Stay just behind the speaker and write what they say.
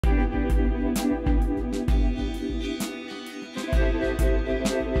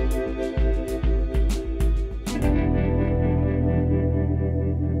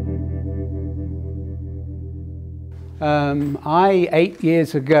I, 8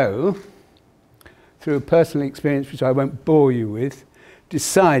 years ago, through a personal experience which I won't bore you with,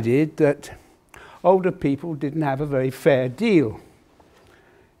 decided that older people didn't have a very fair deal.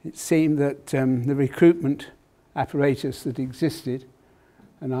 It seemed that the recruitment apparatus that existed,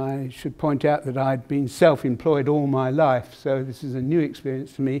 and I should point out that I'd been self-employed all my life, so this is a new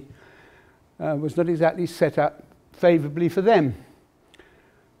experience to me, was not exactly set up favourably for them.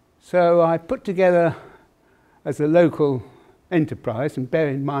 So I put together, as a local enterprise, and bear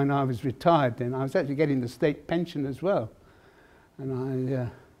in mind I was retired then, I was actually getting the state pension as well,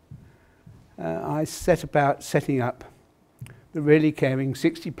 and I set about setting up the really caring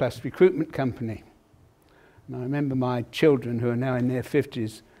 60-plus recruitment company. And I remember my children, who are now in their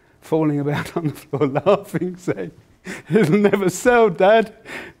 50s, falling about on the floor laughing, saying, "It'll never sell, Dad,"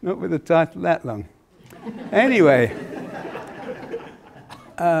 not with a title that long. Anyway,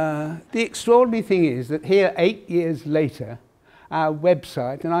 the extraordinary thing is that here, 8 years later, our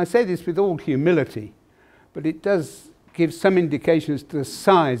website, and I say this with all humility, but it does give some indication as to the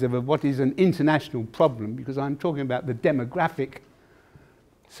size of what is an international problem, because I'm talking about the demographic,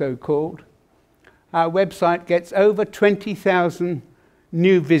 so-called. Our website gets over 20,000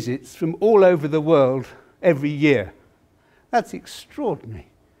 new visits from all over the world every year. That's extraordinary.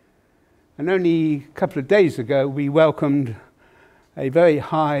 And only a couple of days ago, we welcomed a very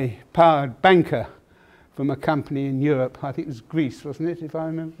high-powered banker from a company in Europe, I think it was Greece, wasn't it, if I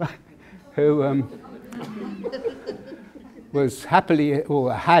remember right, who was happily,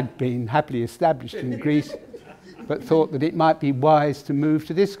 or had been happily established in Greece, but thought that it might be wise to move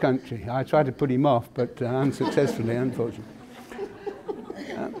to this country. I tried to put him off, but unsuccessfully, unfortunately.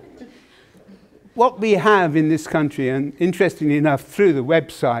 What we have in this country, and interestingly enough, through the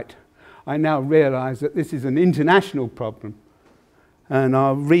website, I now realise that this is an international problem. And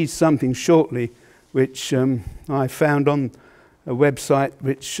I'll read something shortly, which I found on a website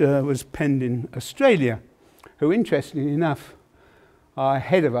which was penned in Australia, who, interestingly enough, are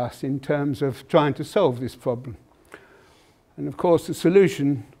ahead of us in terms of trying to solve this problem. And of course, the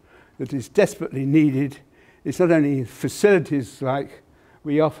solution that is desperately needed is not only facilities like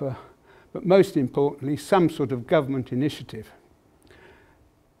we offer, but most importantly, some sort of government initiative,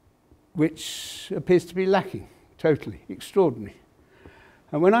 which appears to be lacking totally, extraordinary.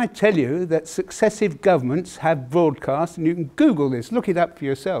 And when I tell you that successive governments have broadcast, and you can Google this, look it up for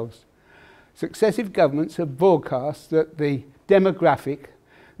yourselves, successive governments have broadcast that the demographic,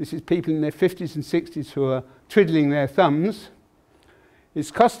 this is people in their 50s and 60s who are twiddling their thumbs,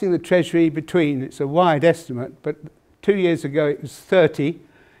 is costing the Treasury between, it's a wide estimate, but 2 years ago it was 30,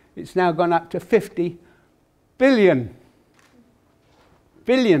 it's now gone up to 50 billion.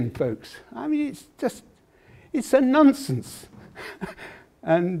 Billion, folks. I mean, it's just, it's a nonsense.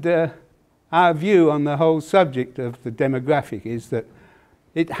 And our view on the whole subject of the demographic is that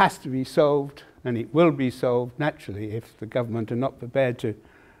it has to be solved, and it will be solved naturally if the government are not prepared to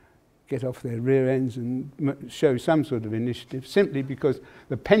get off their rear ends and show some sort of initiative, simply because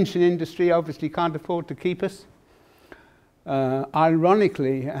the pension industry obviously can't afford to keep us.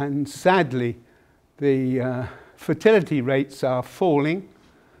 Ironically and sadly, the fertility rates are falling,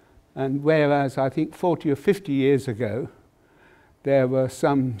 and whereas I think 40 or 50 years ago there were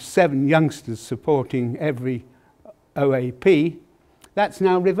some 7 youngsters supporting every OAP, that's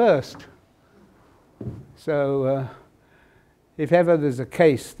now reversed. So if ever there's a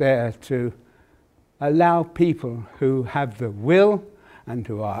case there to allow people who have the will and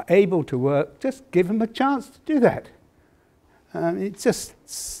who are able to work, just give them a chance to do that. It's just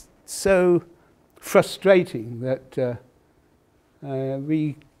so frustrating that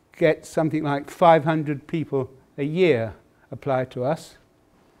we get something like 500 people a year apply to us,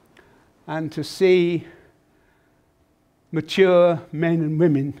 and to see mature men and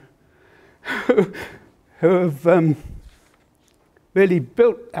women who have really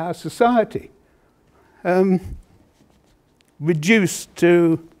built our society, reduced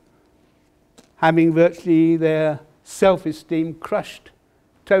to having virtually their self-esteem crushed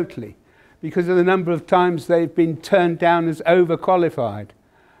totally because of the number of times they've been turned down as overqualified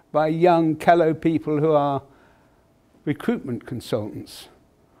by young callow people who are recruitment consultants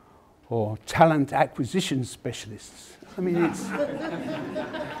or talent acquisition specialists. I mean, it's...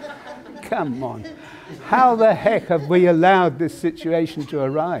 Come on. How the heck have we allowed this situation to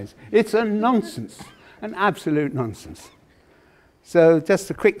arise? It's a nonsense, an absolute nonsense. So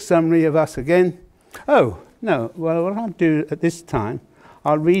just a quick summary of us again. Oh, no, well, what I'll do at this time,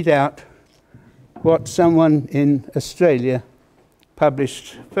 I'll read out what someone in Australia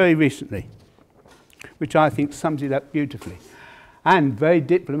published very recently, which I think sums it up beautifully. and very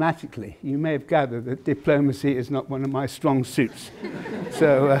diplomatically. You may have gathered that diplomacy is not one of my strong suits.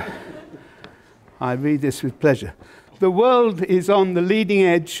 So I read this with pleasure. The world is on the leading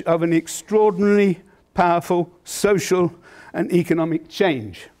edge of an extraordinarily powerful social and economic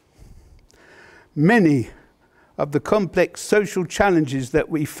change. Many of the complex social challenges that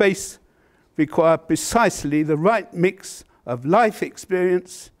we face require precisely the right mix of life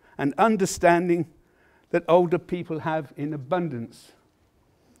experience and understanding that older people have in abundance.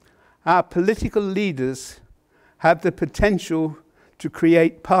 Our political leaders have the potential to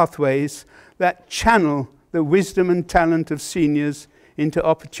create pathways that channel the wisdom and talent of seniors into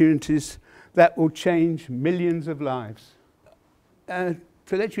opportunities that will change millions of lives. To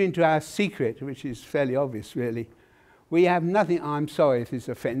let you into our secret, which is fairly obvious really, we have nothing, I'm sorry if this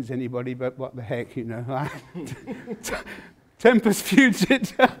offends anybody, but what the heck, you know. Tempus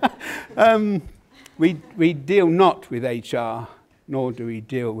fugit. We deal not with HR, nor do we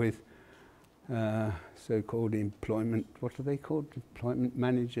deal with so-called employment, what are they called? Employment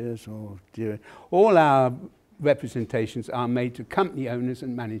managers or all our representations are made to company owners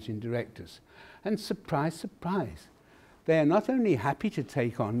and managing directors. And surprise, surprise, they are not only happy to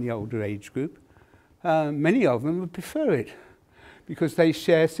take on the older age group, many of them would prefer it because they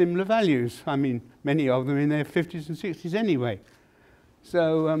share similar values. I mean, many of them in their 50s and 60s anyway.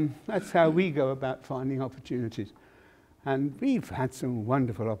 So that's how we go about finding opportunities. And we've had some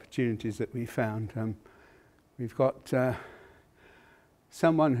wonderful opportunities that we found. We've got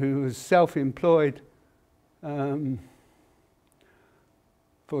someone who was self-employed for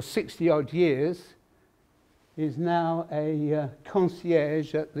 60-odd years, is now a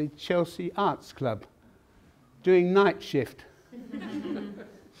concierge at the Chelsea Arts Club, doing night shift.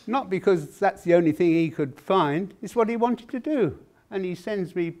 Not because that's the only thing he could find, it's what he wanted to do. And he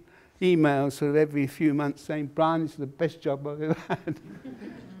sends me emails sort of every few months saying, Brian, this is the best job I've ever had.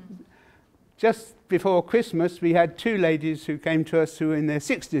 Just before Christmas, we had two ladies who came to us who were in their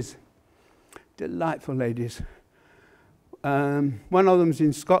 60s. Delightful ladies. One of them's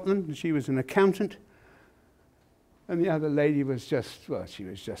in Scotland, and she was an accountant. And the other lady was just, well, she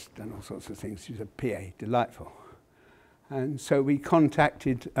was just done all sorts of things. She was a PA, delightful. And so we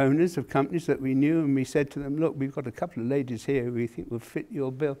contacted owners of companies that we knew, and we said to them, look, we've got a couple of ladies here who we think will fit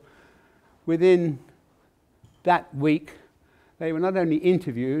your bill. Within that week, they were not only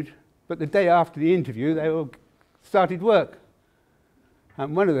interviewed, but the day after the interview, they all started work.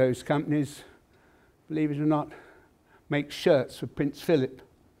 And one of those companies, believe it or not, makes shirts for Prince Philip.